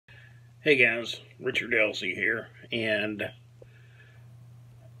Hey guys, Richard Elsey here, and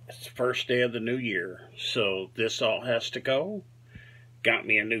it's the first day of the new year, so this all has to go. Got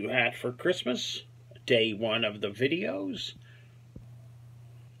me a new hat for Christmas, day one of the videos,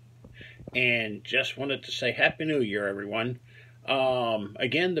 and just wanted to say Happy New Year, everyone.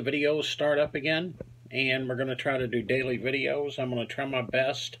 Again, the videos start up again, and we're going to try to do daily videos. I'm going to try my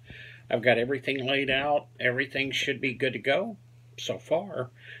best. I've got everything laid out. Everything should be good to go so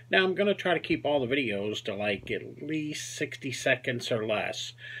far. Now I'm going to try to keep all the videos to like at least 60 seconds or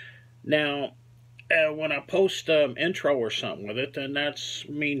less. Now when I post an intro or something with it, then that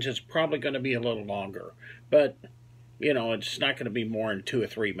means it's probably going to be a little longer, but you know, it's not going to be more than 2 or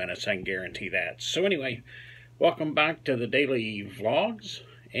 3 minutes, I can guarantee that. So anyway, welcome back to the daily vlogs,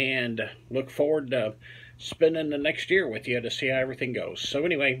 and look forward to spending the next year with you to see how everything goes. So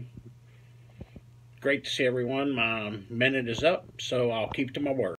anyway, great to see everyone. My minute is up, so I'll keep to my word.